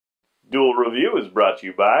Duel Review is brought to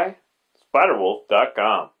you by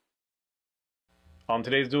SpiderWolf.com. On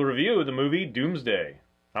today's Duel Review, the movie Doomsday.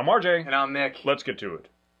 I'm RJ. And I'm Nick. Let's get to it.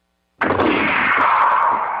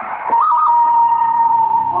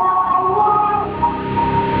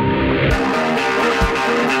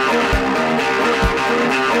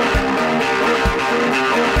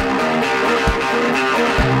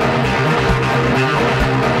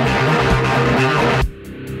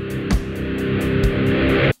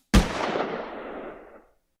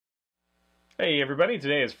 Hey everybody,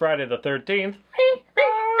 today is Friday the 13th.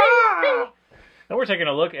 And we're taking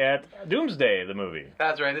a look at Doomsday, the movie.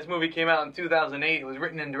 That's right. This movie came out in 2008. It was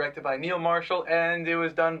written and directed by Neil Marshall, and it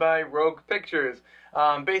was done by Rogue Pictures.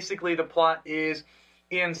 Basically, the plot is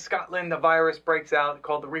in Scotland, a virus breaks out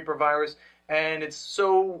called the Reaper virus, and it's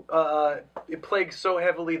it plagues so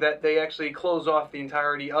heavily that they actually close off the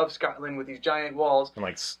entirety of Scotland with these giant walls. And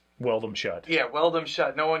weld them shut. Yeah, weld them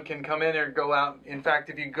shut. No one can come in or go out. In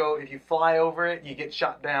fact, if you fly over it, you get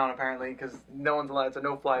shot down apparently because no one's allowed. It's a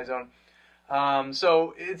no-fly zone.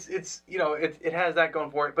 So it has that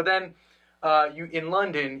going for it. But then in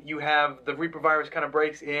London, you have the Reaper virus kind of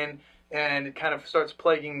breaks in and it kind of starts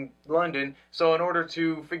plaguing London. So in order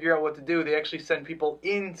to figure out what to do, they actually send people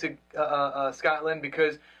into Scotland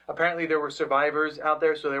because apparently there were survivors out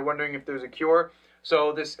there. So they're wondering if there's a cure.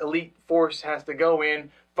 So this elite force has to go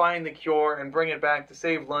in, find the cure, and bring it back to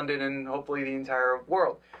save London and hopefully the entire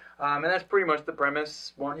world. And that's pretty much the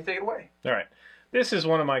premise. Why don't you take it away? All right. This is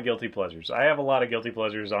one of my guilty pleasures. I have a lot of guilty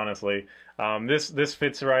pleasures, honestly. This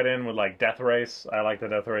fits right in with, like, Death Race. I like the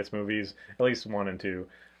Death Race movies, at least 1 and 2.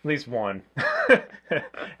 At least 1.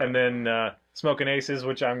 And then Smoking Aces,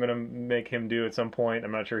 which I'm going to make him do at some point.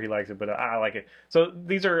 I'm not sure he likes it, but I like it. So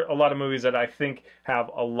these are a lot of movies that I think have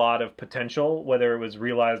a lot of potential, whether it was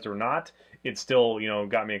realized or not. It still,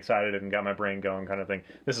 got me excited and got my brain going kind of thing.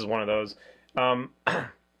 This is one of those.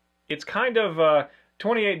 It's kind of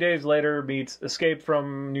 28 Days Later meets Escape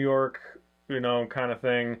from New York, kind of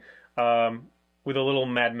thing, with a little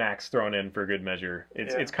Mad Max thrown in for good measure.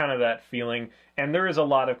 It's kind of that feeling. And there is a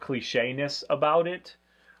lot of cliche-ness about it,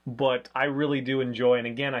 but I really do enjoy, and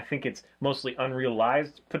again, I think it's mostly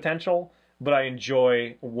unrealized potential, but I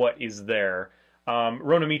enjoy what is there.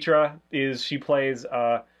 Rona Mitra she plays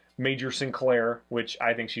Major Sinclair, which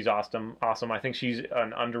I think she's awesome. I think she's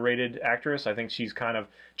an underrated actress. I think she's kind of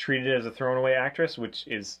treated as a thrown-away actress, which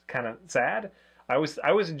is kind of sad. I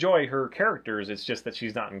always enjoy her characters. It's just that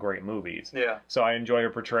she's not in great movies. Yeah. So I enjoy her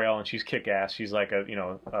portrayal, and she's kick-ass. She's like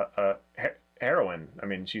a heroine. I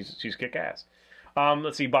mean, she's kick-ass.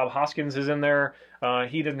 Let's see, Bob Hoskins is in there.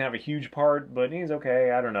 He doesn't have a huge part, but he's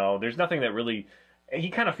okay. I don't know. There's nothing that really...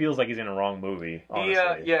 He kind of feels like he's in a wrong movie,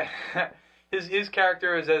 honestly. Yeah. His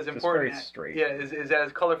character is as important. Just very straight. Yeah, is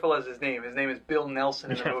as colorful as his name. His name is Bill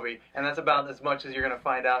Nelson in the movie, and that's about as much as you're going to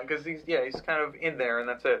find out because he's kind of in there, and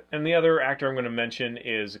that's it. And the other actor I'm going to mention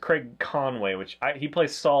is Craig Conway, which he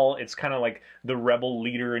plays Saul. It's kind of like the rebel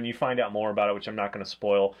leader, and you find out more about it, which I'm not going to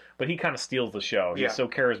spoil. But he kind of steals the show. He's so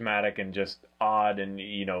charismatic and just odd, and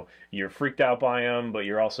you're freaked out by him, but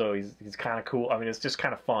you're also he's kind of cool. I mean, it's just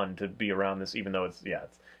kind of fun to be around this, even though it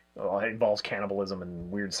involves cannibalism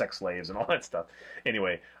and weird sex slaves and all that stuff.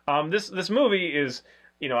 Anyway, this movie is,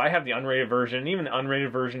 I have the unrated version. Even the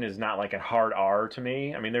unrated version is not like a hard R to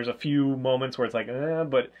me. I mean, there's a few moments where it's like,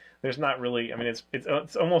 but there's not really. I mean,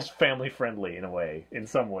 it's almost family friendly in a way, in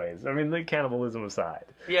some ways. I mean, the cannibalism aside.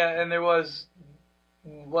 Yeah, and there was,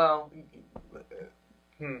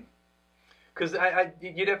 because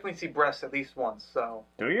you definitely see breasts at least once, so...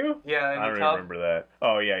 Do you? Yeah, I don't remember that.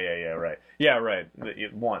 Oh, yeah, right. Yeah, right.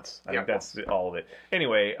 Once. I think that's all of it.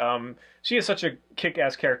 Anyway, she is such a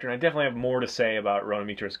kick-ass character, and I definitely have more to say about Rona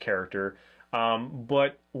Mitra's character.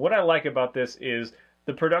 But what I like about this is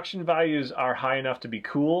the production values are high enough to be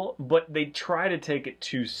cool, but they try to take it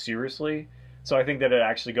too seriously. So I think that it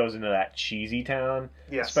actually goes into that cheesy town.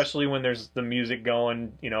 Yes. Especially when there's the music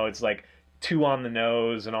going, it's like... too on the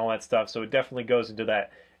nose and all that stuff, so it definitely goes into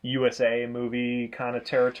that USA movie kind of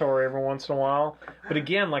territory every once in a while. But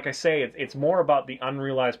again, like I say, it's more about the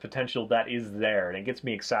unrealized potential that is there, and it gets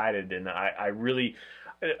me excited, and I really...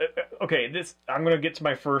 Okay, I'm going to get to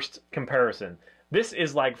my first comparison. This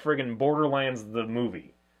is like friggin' Borderlands the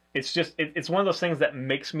movie. It's just, it's one of those things that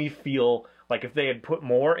makes me feel like if they had put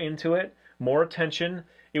more into it, more attention,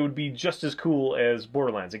 it would be just as cool as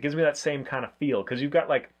Borderlands. It gives me that same kind of feel, because you've got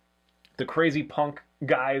like the crazy punk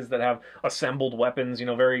guys that have assembled weapons,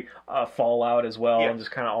 very Fallout as well, and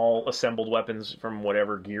just kind of all assembled weapons from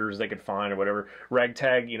whatever gears they could find or whatever,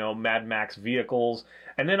 ragtag, Mad Max vehicles.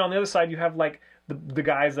 And then on the other side, you have like the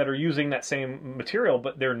guys that are using that same material,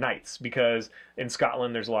 but they're knights, because in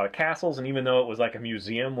Scotland there's a lot of castles, and even though it was like a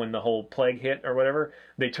museum when the whole plague hit or whatever,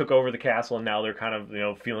 they took over the castle, and now they're kind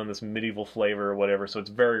of, feeling this medieval flavor or whatever, so it's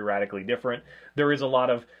very radically different. There is a lot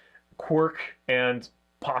of quirk and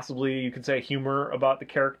possibly you could say humor about the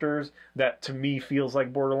characters that to me feels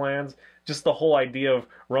like Borderlands. Just the whole idea of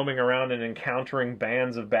roaming around and encountering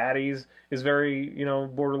bands of baddies is very,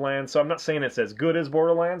 Borderlands. So I'm not saying it's as good as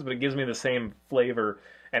Borderlands, but it gives me the same flavor,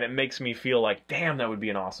 and it makes me feel like, damn, that would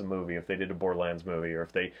be an awesome movie if they did a Borderlands movie, or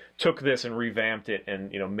if they took this and revamped it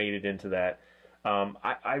and, made it into that.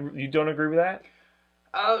 You don't agree with that?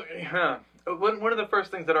 One of the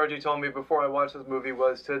first things that RG told me before I watched this movie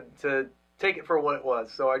was to take it for what it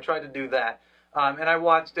was. So I tried to do that. And I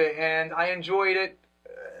watched it, and I enjoyed it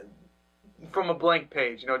from a blank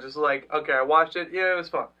page. Just like, okay, I watched it, yeah, it was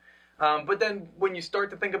fun. But then when you start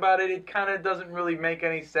to think about it, it kind of doesn't really make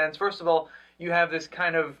any sense. First of all, you have this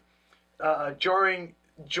kind of jarring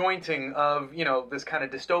jointing of, this kind of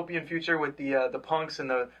dystopian future with the punks and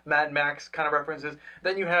the Mad Max kind of references.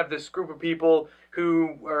 Then you have this group of people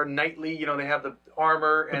who are knightly, they have the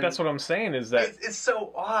armor. But that's what I'm saying is that it's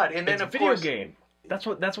so odd. And then it's of video course, game. That's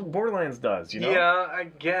what Borderlands does, Yeah, I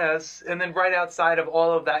guess. And then right outside of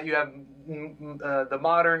all of that, you have the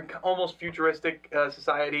modern, almost futuristic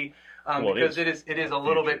society. Because it is a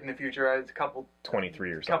little bit in the future. It's a couple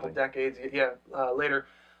 23 or something, couple decades, later.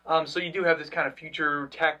 So you do have this kind of future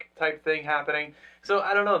tech type thing happening. So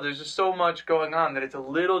I don't know. There's just so much going on that it's a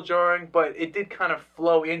little jarring, but it did kind of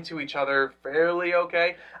flow into each other fairly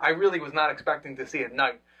okay. I really was not expecting to see a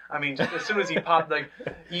knight. I mean, just as soon as he popped, like...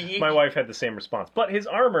 My wife had the same response. But his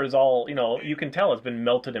armor is all, you can tell it's been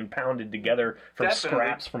melted and pounded together from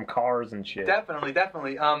scraps from cars and shit.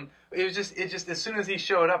 Definitely. It was just as soon as he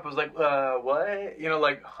showed up, it was like, what?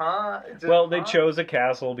 Huh? They chose a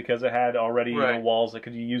castle because it had already walls that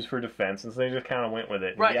could be used for defense, and so they just kind of went with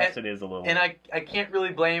it. Right. Yes, it is a little... And I can't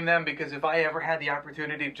really blame them, because if I ever had the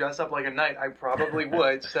opportunity to dress up like a knight, I probably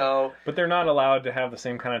would, so... But they're not allowed to have the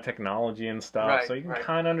same kind of technology and stuff, so you can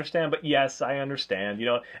kind of understand. But yes, I understand,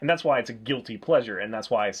 and that's why it's a guilty pleasure, and that's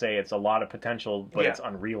why I say it's a lot of potential, but it's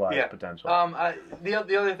unrealized potential.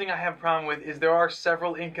 The other thing I have a problem with is there are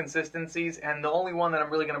several inconsistencies, and the only one that I'm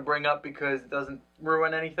really going to bring up because it doesn't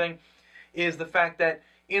ruin anything is the fact that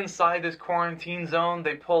inside this quarantine zone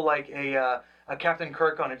they pull like a Captain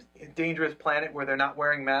Kirk on a dangerous planet where they're not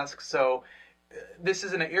wearing masks. So this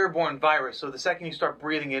is an airborne virus, so the second you start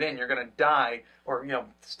breathing it in, you're going to die, or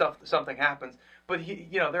something happens. But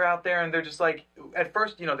they're out there and they're just like, at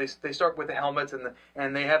first, they start with the helmets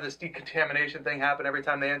and they have this decontamination thing happen every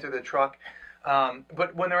time they enter the truck.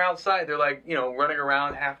 But when they're outside, they're like, running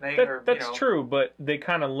around half naked. That's true, but they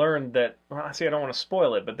kind of learned that, I don't want to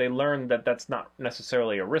spoil it, but they learned that that's not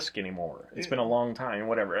necessarily a risk anymore. It's been a long time,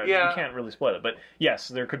 whatever. Yeah. You can't really spoil it. But yes,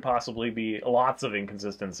 there could possibly be lots of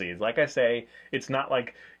inconsistencies. Like I say, it's not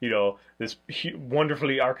like, this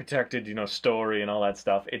wonderfully architected, story and all that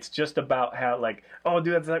stuff. It's just about how, like, oh,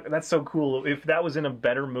 dude, that's so cool. If that was in a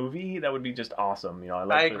better movie, that would be just awesome.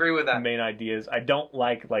 I agree with that. Main ideas. I don't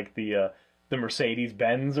like the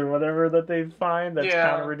Mercedes-Benz or whatever that they find. That's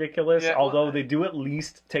kind of ridiculous. Yeah, although they do at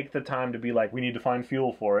least take the time to be like, we need to find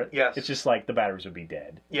fuel for it. Yes. It's just like the batteries would be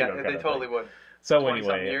dead. Yeah, they totally would. So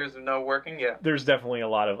anyway, years of no working, there's definitely a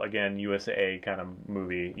lot of, again, USA kind of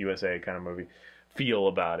movie feel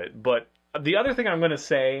about it. But the other thing I'm going to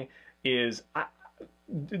say is,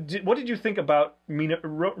 what did you think about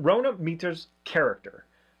Rona Mita's character,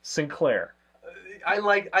 Sinclair? I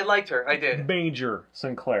liked her. I did. Major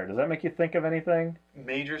Sinclair. Does that make you think of anything?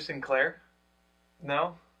 Major Sinclair?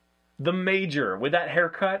 No? The Major, with that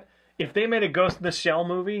haircut. If they made a Ghost in the Shell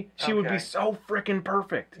movie, she would be so freaking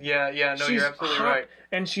perfect. Yeah, no, she's you're absolutely hot, right.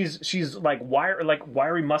 And she's like wiry,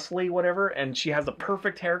 muscly, whatever, and she has the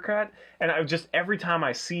perfect haircut. And I just, every time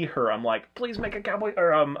I see her, I'm like, please make a cowboy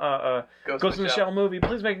or Ghost in the Shell movie.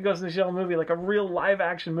 Please make a Ghost in the Shell movie, like a real live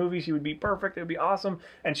action movie. She would be perfect. It would be awesome.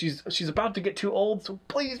 And she's about to get too old, so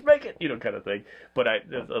please make it, kind of thing. But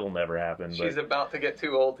it'll never happen. She's about to get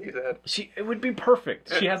too old, he said. It would be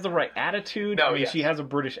perfect. She has the right attitude. She has a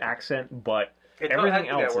British accent, but everything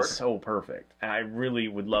else is so perfect. And I really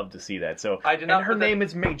would love to see that. So, and her name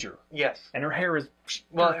is Major. Yes. And her hair is perfect.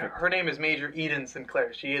 Well, her name is Major Eden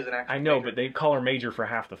Sinclair. She is an actual I know, Major. But they call her Major for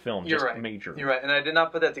half the film. You're just right. Major. You're right. And I did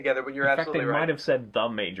not put that together, but you're absolutely right. In fact, they might have said the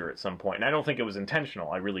Major at some point. And I don't think it was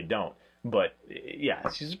intentional. I really don't. But yeah,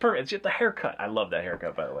 she's perfect. It's just the haircut. I love that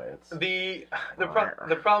haircut, by the way. It's the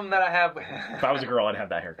problem that I have. If I was a girl, I'd have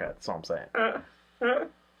that haircut. That's all I'm saying.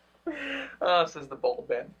 Says the bald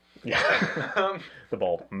man. Yeah. um, The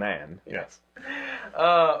bald man. Yes.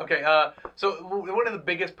 okay. So one of the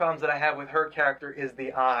biggest problems that I have with her character is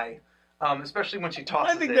the eye, especially when she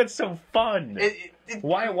tosses I think it. that's so fun.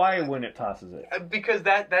 Why when it tosses it? Because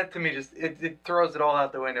that to me just it throws it all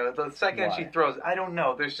out the window. The second she throws it, I don't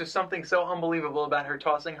know. There's just something so unbelievable about her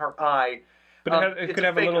tossing her eye. But it could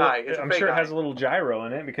have a little. Eye. I'm sure it has a little gyro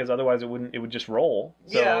in it because otherwise it wouldn't. It would just roll.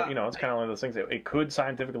 So Yeah. it's kind of one of those things that it could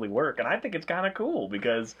scientifically work, and I think it's kind of cool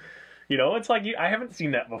because, it's like I haven't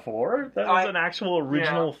seen that before. That was an actual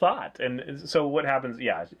original thought. And so what happens?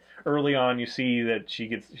 Yeah, early on you see that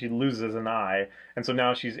she loses an eye, and so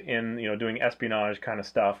now she's in doing espionage kind of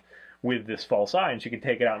stuff with this false eye, and she can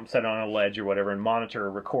take it out and set it on a ledge or whatever and monitor or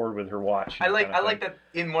record with her watch. I like that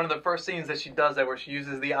in one of the first scenes that she does that where she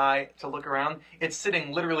uses the eye to look around, it's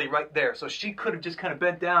sitting literally right there. So she could have just kind of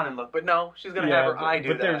bent down and looked, but no, she's going to have her eye do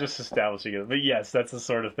that. But they're just establishing it. But yes, that's the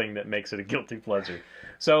sort of thing that makes it a guilty pleasure.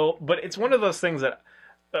 So, but it's one of those things that,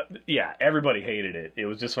 everybody hated it. It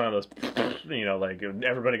was just one of those, like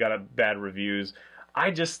everybody got bad reviews. I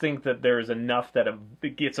just think that there is enough that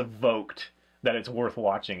it gets evoked that it's worth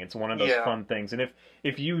watching. It's one of those fun things. And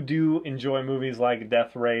if you do enjoy movies like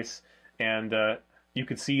Death Race and you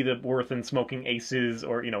could see the worth in Smoking Aces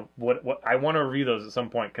or, what I want to review those at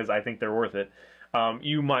some point because I think they're worth it.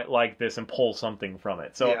 You might like this and pull something from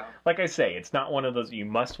it. So, like I say, it's not one of those you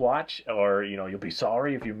must watch or, you'll be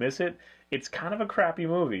sorry if you miss it. It's kind of a crappy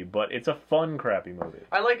movie, but it's a fun crappy movie.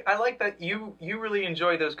 I like that you really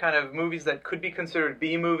enjoy those kind of movies that could be considered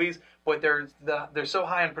B movies, but they're so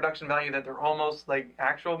high in production value that they're almost like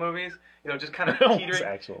actual movies. Just kind of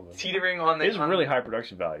teetering on the. It's really high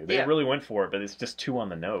production value. They really went for it, but it's just too on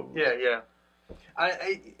the nose. Yeah.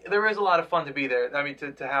 There is a lot of fun to be there. I mean,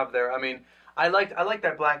 to have there. I mean, I liked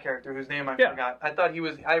that black character whose name I forgot. I thought he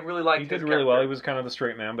was. I really liked. He did really well. He was kind of the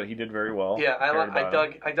straight man, but he did very well. Yeah,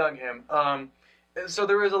 I dug him. So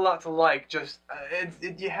there is a lot to like. Just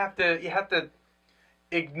you have to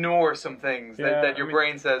ignore some things that your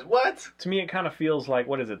brain says, what? To me, it kind of feels like,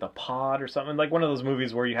 what is it, The Pod or something? Like one of those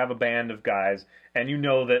movies where you have a band of guys and you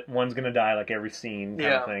know that one's going to die like every scene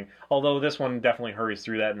kind of thing. Although this one definitely hurries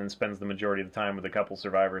through that and then spends the majority of the time with a couple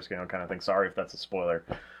survivors, kind of thing. Sorry if that's a spoiler.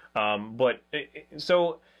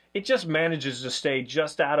 So it just manages to stay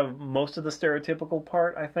just out of most of the stereotypical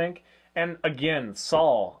part, I think. And again,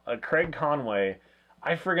 Saul, Craig Conway,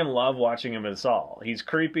 I friggin' love watching him as Saul. He's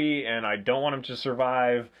creepy, and I don't want him to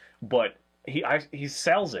survive, but he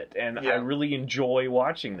sells it, and I really enjoy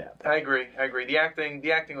watching that. I agree. The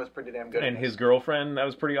acting was pretty damn good. And his girlfriend, that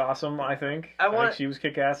was pretty awesome, I think. I think she was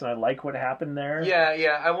kick-ass, and I like what happened there.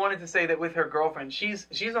 Yeah. I wanted to say that with her girlfriend, she's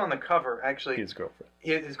on the cover, actually. His girlfriend.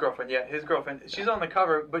 His girlfriend. She's on the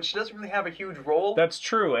cover, but she doesn't really have a huge role. That's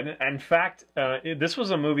true, and in fact, this was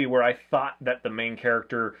a movie where I thought that the main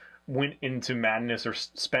character went into madness or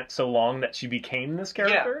spent so long that she became this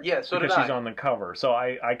character. Yeah, so because did I. she's on the cover. So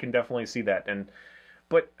I can definitely see that.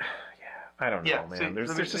 But I don't know, man.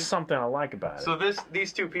 There's just something I like about it. So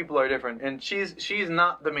these two people are different, and she's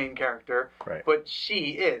not the main character, right, but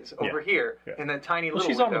she is over here in that tiny little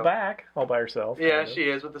she's window. on the back all by herself. Yeah, she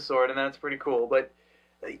is with the sword, and that's pretty cool. But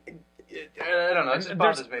I don't know. It just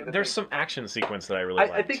bothers me. There's some action sequence that I really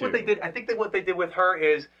like. I think what they did with her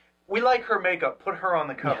is, we like her makeup. Put her on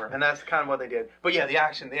the cover, and that's kind of what they did. But yeah, the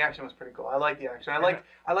action was pretty cool. I like the action.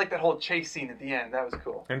 I like that whole chase scene at the end. That was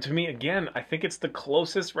cool. And to me, again, I think it's the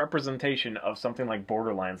closest representation of something like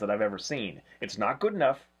Borderlands that I've ever seen. It's not good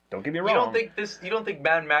enough. Don't get me wrong. You don't think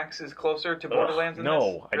Mad Max is closer to Borderlands than this?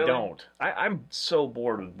 No, Really? I don't. I'm so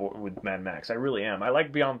bored with Mad Max. I really am. I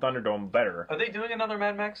like Beyond Thunderdome better. Are they doing another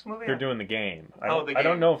Mad Max movie? They're doing the game. The game. I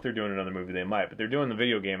don't know if they're doing another movie. They might, but they're doing the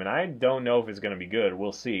video game, and I don't know if it's going to be good.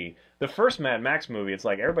 We'll see. The first Mad Max movie, it's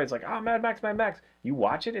like everybody's like, "Oh, Mad Max, Mad Max." You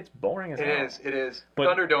watch it, it's boring as hell. It is. But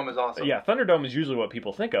Thunderdome is awesome. Yeah, Thunderdome is usually what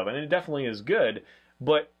people think of, and it definitely is good.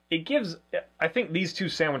 But it gives. I think these two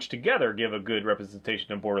sandwiched together give a good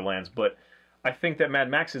representation of Borderlands, but I think that Mad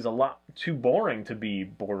Max is a lot too boring to be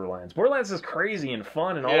Borderlands. Borderlands is crazy and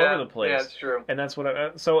fun and all over the place. Yeah, that's true. And that's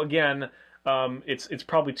what so again, it's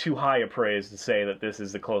probably too high a praise to say that this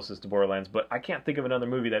is the closest to Borderlands, but I can't think of another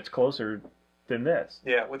movie that's closer than this.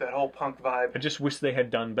 Yeah, with that whole punk vibe. I just wish they had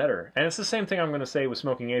done better. And it's the same thing I'm going to say with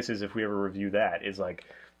Smoking Aces if we ever review that. Is like,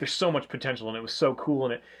 there's so much potential and it was so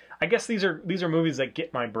cool, and I guess these are movies that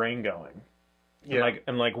get my brain going. Yeah.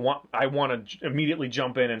 I want to immediately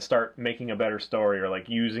jump in and start making a better story, or like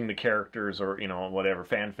using the characters, or whatever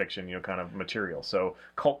fan fiction kind of material. So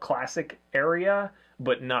cult classic area,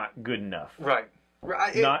 but not good enough. Right.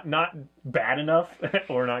 Not bad enough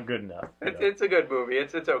or not good enough. It's a good movie.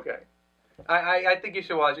 It's okay. I think you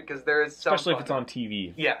should watch it because there is some Especially if fun. it's on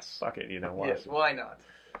TV. Yes. Fuck it, watch Yes. it. Why not?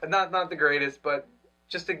 Not the greatest, but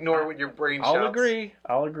just ignore what your brain I'll shouts. agree.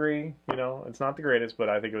 It's not the greatest, but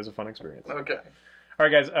I think it was a fun experience. Okay. All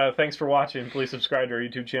right, guys. Thanks for watching. Please subscribe to our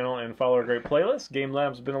YouTube channel and follow our great playlist. Game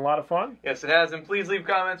Lab's been a lot of fun. Yes, it has. And please leave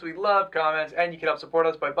comments. We love comments. And you can help support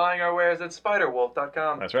us by buying our wares at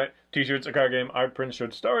spiderwolf.com. That's right. T-shirts, a card game, art prints,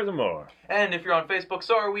 short stories, and more. And if you're on Facebook,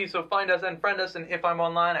 so are we. So find us and friend us. And if I'm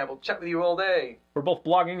online, I will chat with you all day. We're both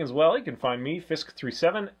blogging as well. You can find me,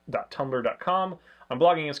 fisk37.tumblr.com. I'm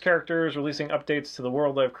blogging as characters, releasing updates to the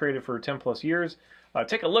world I've created for 10 plus years.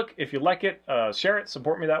 Take a look if you like it. Share it.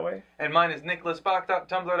 Support me that way. And mine is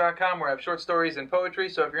nicholasbach.tumblr.com, where I have short stories and poetry.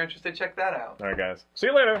 So if you're interested, check that out. All right, guys. See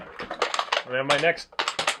you later. And then my next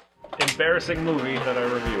embarrassing movie that I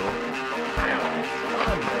review.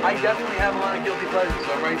 I definitely have a lot of guilty pleasures,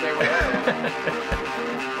 so I'm right there with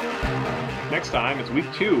you. Next time, it's week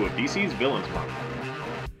 2 of DC's Villains Month.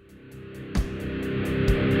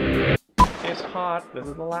 It's hot. This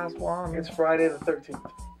is the last one. It's Friday the 13th.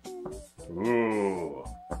 Ooh.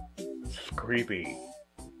 It's creepy.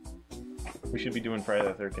 We should be doing Friday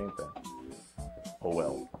the 13th then. Oh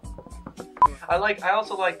well. I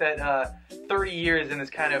also like that 30 years in this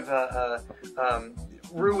kind of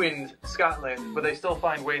ruined Scotland, but they still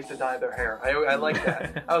find ways to dye their hair. I like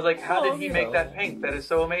that. I was like, how did he make that pink? That is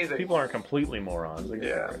so amazing. People aren't completely morons. They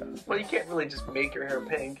Yeah. Well, you can't really just make your hair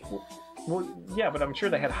pink. Well, yeah, but I'm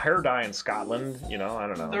sure they had hair dye in Scotland. I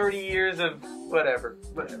don't know. 30 years of whatever.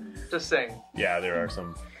 Just saying. Yeah, there are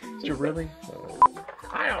some. Did you really?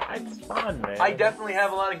 I don't. It's fun, man. I definitely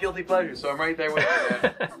have a lot of guilty pleasures, so I'm right there with you,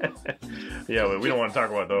 man. Yeah, but we don't want to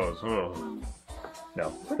talk about those. Ugh.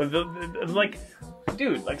 No.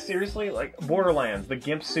 Dude, seriously, Borderlands, the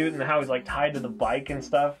gimp suit and how he's tied to the bike and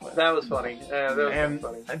stuff. That was funny. Yeah, that was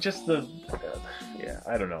funny. Just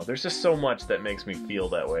I don't know. There's just so much that makes me feel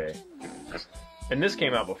that way. And this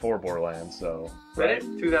came out before Borderlands, so. Right?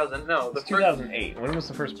 2000? No, the 2008. When was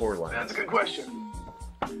the first Borderlands? That's a good question.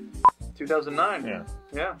 2009. Yeah.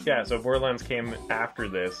 Yeah. Yeah, so Borderlands came after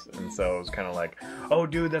this, and so it was kind of like, oh,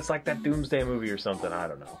 dude, that's like that Doomsday movie or something. I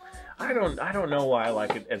don't know. I don't know why I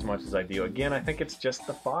like it as much as I do. Again, I think it's just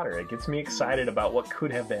the fodder. It gets me excited about what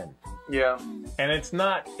could have been. Yeah. And it's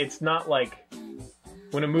not like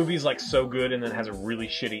when a movie's so good and then has a really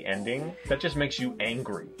shitty ending, that just makes you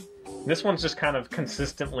angry. This one's just kind of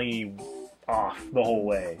consistently off the whole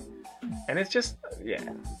way. And it's just, yeah.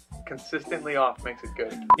 Consistently off makes it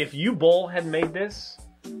good. If U-Bowl had made this,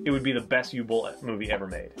 it would be the best U-Bowl movie ever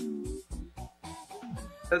made.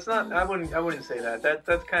 That's not. I wouldn't say that.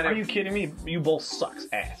 That's kind of. Are you kidding me? U-Bowl sucks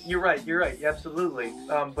ass. You're right. Absolutely.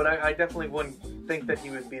 But I definitely wouldn't think that he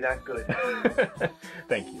would be that good.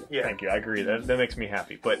 Thank you. Yeah. Thank you. I agree. That makes me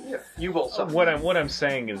happy. But yeah. U-Bowl sucks. What I'm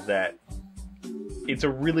saying is that it's a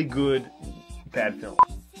really good bad film.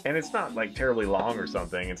 And it's not terribly long or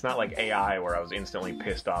something. It's not like AI where I was instantly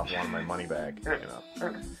pissed off wanting my money back.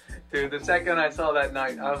 Dude, the second I saw that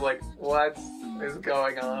night, I was like, what is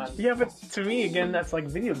going on? Yeah, but to me, again, that's like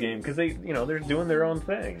video game because they, they're doing their own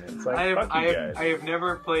thing. It's like, fuck you guys. I have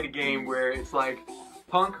never played a game where it's like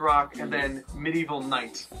punk rock and then medieval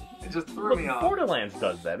knights. It just threw me off. Borderlands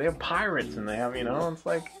does that. They have pirates and they have, it's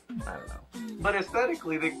like, I don't know. But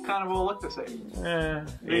aesthetically, they kind of all look the same.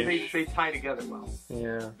 They tie together well.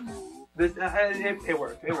 Yeah. It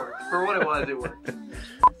worked. It worked. For what it was, it worked. So,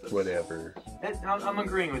 whatever. I'm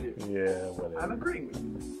agreeing with you. Yeah, whatever. I'm agreeing with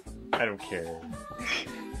you. I don't care.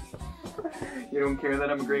 You don't care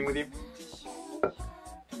that I'm agreeing with you?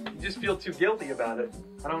 You just feel too guilty about it.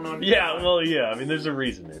 I don't know. Yeah, well, yeah. I mean, there's a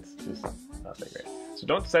reason. It's just not that great. So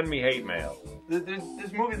don't send me hate mail.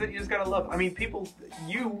 There's movies that you just gotta love. I mean,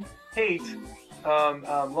 you hate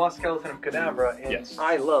Lost Skeleton of Cadavra, and yes.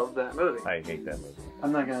 I love that movie. I hate that movie.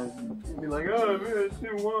 I'm not gonna be like, oh, man, it's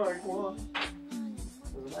too long.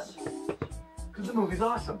 Doesn't matter. Because the movie's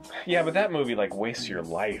awesome. Yeah, but that movie, wastes your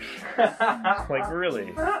life.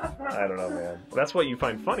 Really. I don't know, man. That's what you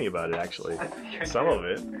find funny about it, actually. Some of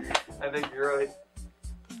it. I think you're right.